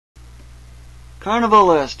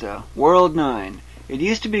Carnivalesta, World 9. It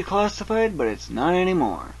used to be classified, but it's not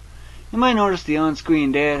anymore. You might notice the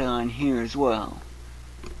on-screen data on here as well.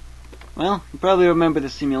 Well, you probably remember the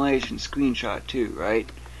simulation screenshot too, right?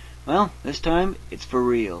 Well, this time, it's for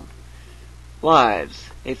real. Lives.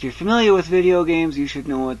 If you're familiar with video games, you should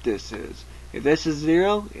know what this is. If this is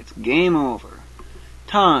 0, it's game over.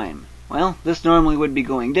 Time. Well, this normally would be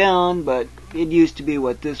going down, but it used to be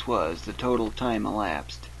what this was, the total time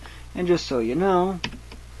elapsed. And just so you know...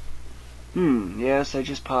 yes, I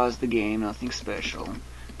just paused the game, nothing special.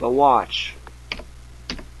 But watch.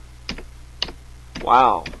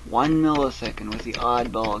 Wow, 1 millisecond with the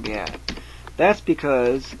oddball gap. That's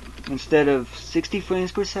because instead of 60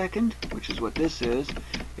 frames per second, which is what this is,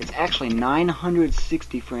 it's actually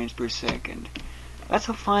 960 frames per second. That's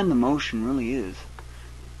how fine the motion really is.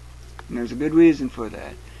 And there's a good reason for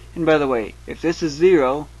that. And by the way, if this is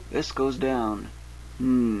 0, this goes down.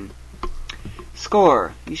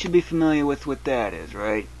 Score. You should be familiar with what that is,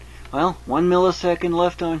 right? Well, 1 millisecond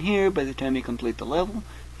left on here by the time you complete the level.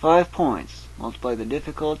 5 points. Multiply the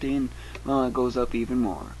difficulty and, well, it goes up even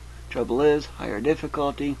more. Trouble is, higher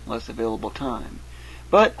difficulty, less available time.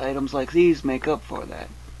 But items like these make up for that.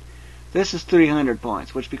 This is 300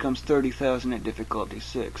 points, which becomes 30,000 at difficulty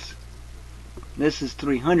 6. This is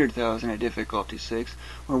 300,000 at difficulty 6,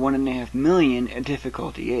 or 1.5 million at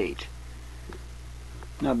difficulty 8.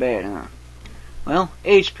 Not bad, huh? Well,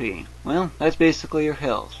 HP. Well, that's basically your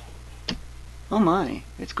health. Oh my,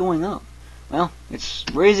 it's going up. Well,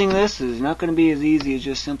 raising this is not going to be as easy as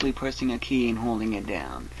just simply pressing a key and holding it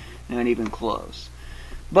down. Not even close.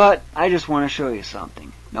 But I just want to show you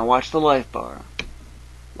something. Now watch the life bar.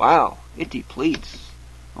 Wow, it depletes.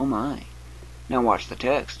 Oh my. Now watch the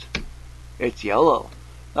text. It's yellow.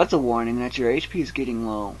 That's a warning that your HP is getting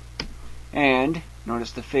low. And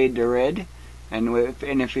notice the fade to red. And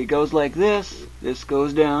if it goes like this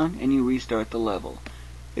goes down and you restart the level.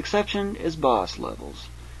 Exception is boss levels.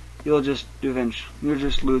 You'll just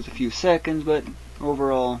lose a few seconds, but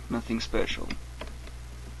overall nothing special.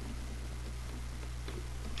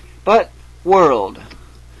 But world.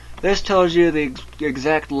 This tells you the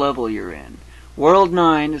exact level you're in. World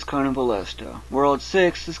 9 is Carnivalesta. World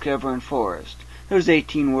 6 is Keveran Forest. There's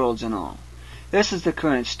 18 worlds in all. This is the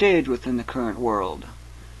current stage within the current world.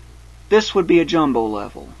 This would be a jumbo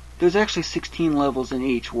level. There's actually 16 levels in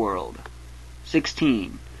each world.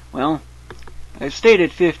 16. Well, I've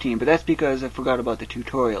stated 15, but that's because I forgot about the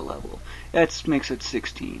tutorial level. That makes it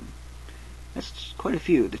 16. That's quite a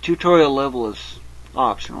few. The tutorial level is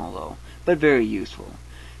optional, though, but very useful.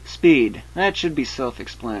 Speed. That should be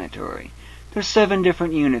self-explanatory. There's 7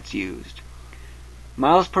 different units used.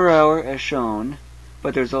 Miles per hour, as shown,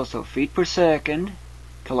 but there's also feet per second,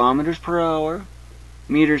 kilometers per hour,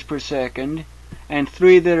 meters per second, and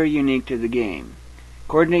 3 that are unique to the game.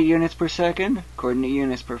 Coordinate units per second, coordinate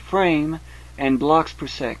units per frame, and blocks per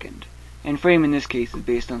second. And frame in this case is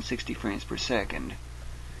based on 60 frames per second.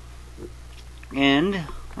 And,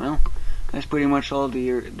 well, that's pretty much all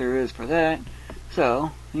there is for that.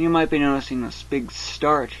 So, you might be noticing this big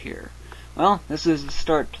start here. Well, this is the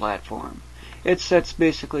start platform. It sets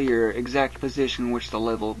basically your exact position in which the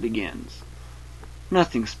level begins.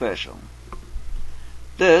 Nothing special.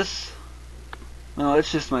 This, well,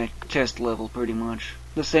 it's just my test level pretty much.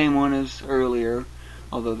 The same one as earlier,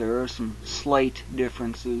 although there are some slight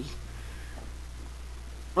differences.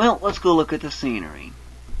 Well, let's go look at the scenery.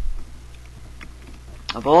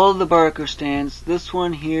 Of all the Barker stands, this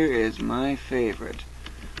one here is my favorite.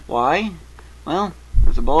 Why? Well,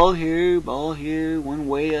 there's a ball here, one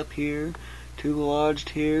way up here, 2 lodged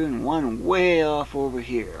here, and 1 way off over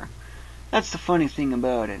here. That's the funny thing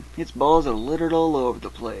about it. Its balls are littered all over the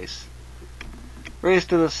place. Race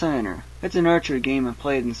to the center. It's an archery game I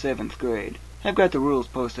played in 7th grade. I've got the rules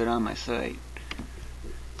posted on my site.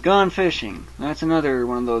 Gone fishing. That's another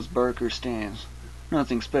one of those Barker stands.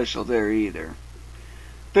 Nothing special there either.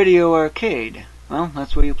 Video arcade. Well,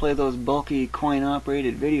 that's where you play those bulky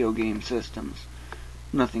coin-operated video game systems.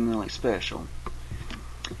 Nothing really special.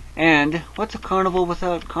 And what's a carnival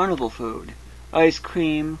without carnival food? Ice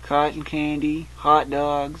cream, cotton candy, hot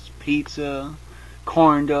dogs, pizza,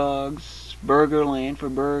 corn dogs, Burgerland for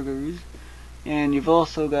burgers, and you've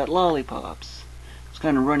also got lollipops. I was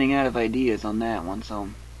kind of running out of ideas on that one, so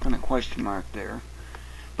kind of question mark there.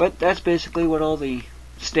 But that's basically what all the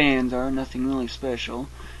stands are, nothing really special.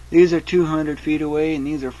 These are 200 feet away and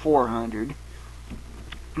these are 400.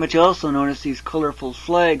 But you also notice these colorful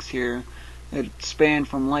flags here that span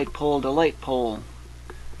from light pole to light pole.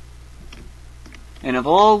 And of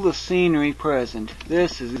all the scenery present,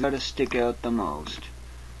 this has got to stick out the most.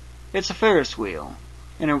 It's a Ferris wheel.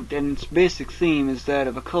 and its basic theme is that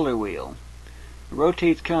of a color wheel. It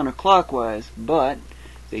rotates counterclockwise, but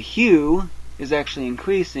the hue is actually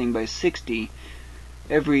increasing by 60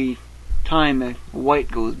 every time a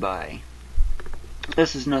white goes by.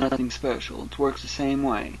 This is nothing special. It works the same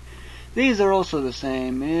way. These are also the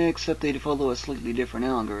same, except they follow a slightly different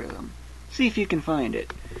algorithm. See if you can find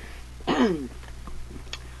it.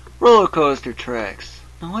 Roller coaster tracks.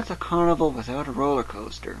 Now what's a carnival without a roller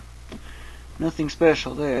coaster? Nothing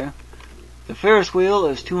special there. The Ferris wheel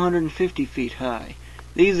is 250 feet high.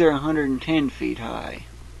 These are 110 feet high.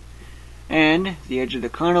 And the edge of the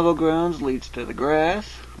carnival grounds leads to the grass,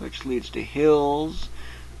 which leads to hills,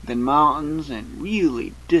 then mountains, and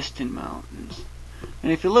really distant mountains.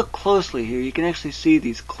 And if you look closely here, you can actually see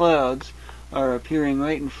these clouds are appearing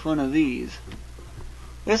right in front of these.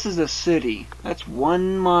 This is a city. That's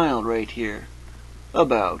 1 mile right here.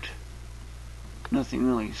 About. Nothing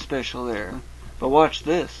really special there. But watch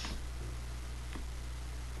this.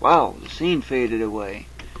 Wow, the scene faded away.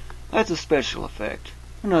 That's a special effect.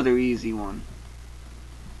 Another easy one.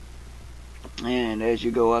 And as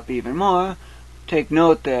you go up even more, take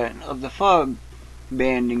note that of the fog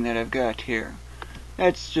banding that I've got here.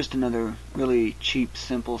 That's just another really cheap,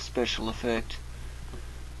 simple special effect.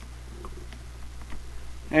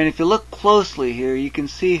 And if you look closely here, you can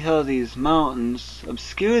see how these mountains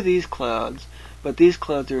obscure these clouds, but these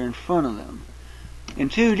clouds are in front of them. In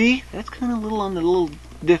 2D, that's kind of on the little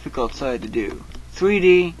difficult side to do.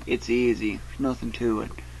 3D, it's easy, nothing to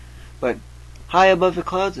it. But high above the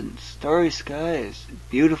clouds and starry sky is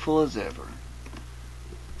beautiful as ever.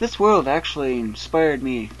 This world actually inspired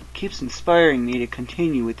me, keeps inspiring me to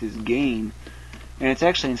continue with this game. And it's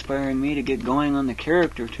actually inspiring me to get going on the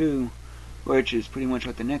character too, which is pretty much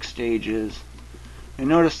what the next stage is. And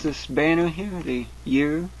notice this banner here, the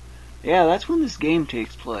year? Yeah, that's when this game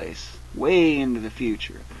takes place. Way into the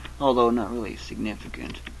future. Although not really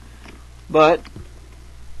significant. But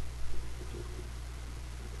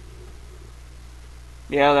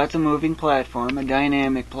yeah, that's a moving platform, a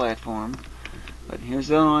dynamic platform. But here's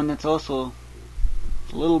the one that's also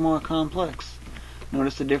a little more complex.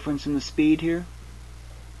 Notice the difference in the speed here?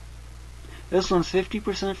 This one's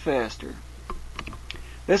 50% faster.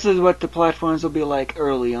 This is what the platforms will be like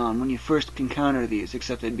early on when you first encounter these,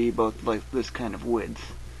 except they'd be both like this kind of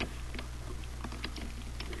width.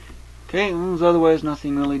 Okay, there's otherwise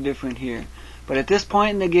nothing really different here. But at this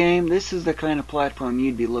point in the game, this is the kind of platform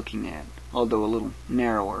you'd be looking at, although a little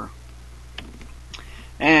narrower.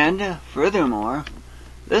 And furthermore,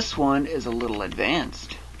 this one is a little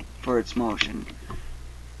advanced for its motion.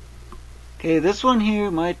 Okay, this one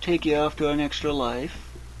here might take you off to an extra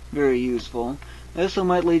life. Very useful. This one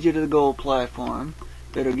might lead you to the gold platform.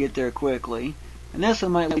 Better get there quickly. And this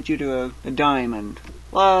one might lead you to a diamond.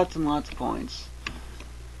 Lots and lots of points.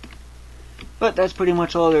 But that's pretty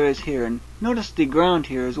much all there is here. And notice the ground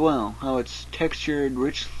here as well. How it's textured,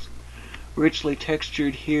 richly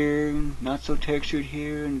textured here, not so textured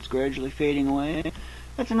here, and it's gradually fading away.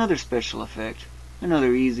 That's another special effect.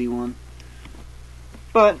 Another easy one.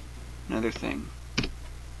 But, another thing.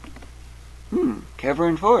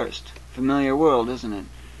 Keveran Forest. Familiar world, isn't it?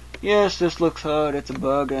 Yes, this looks odd. It's a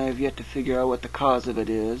bug. I've yet to figure out what the cause of it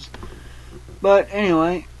is. But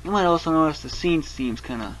anyway, you might also notice the scene seems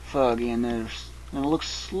kind of foggy and it looks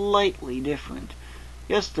slightly different.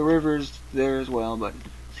 Yes, the river's there as well, but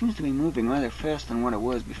it seems to be moving rather fast than what it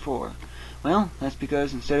was before. Well, that's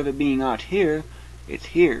because instead of it being out here, it's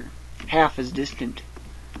here, half as distant.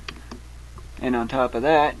 And on top of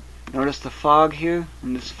that, notice the fog here,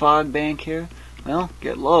 and this fog bank here? Well,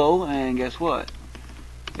 get low, and guess what?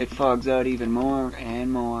 It fogs out even more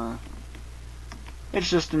and more. It's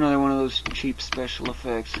just another one of those cheap special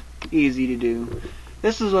effects. Easy to do.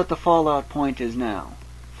 This is what the fallout point is now.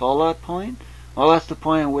 Fallout point? Well, that's the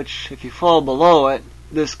point at which, if you fall below it,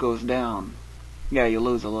 this goes down. Yeah, you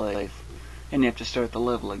lose a life. And you have to start the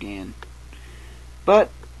level again. But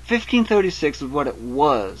 1536 is what it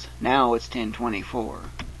was. Now it's 1024.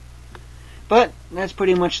 But that's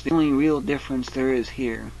pretty much the only real difference there is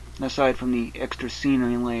here, aside from the extra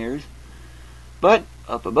scenery layers. But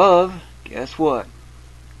up above, guess what?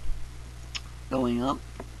 Going up.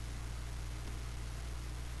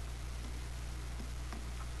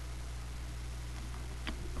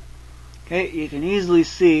 Okay, you can easily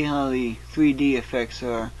see how the 3D effects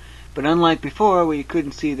are. But unlike before, where you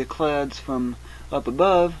couldn't see the clouds from up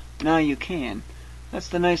above, now you can. That's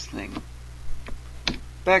the nice thing.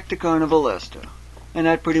 Back to Carnivalesta. And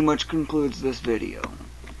that pretty much concludes this video.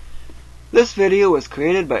 This video was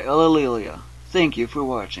created by Ulillillia. Thank you for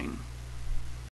watching.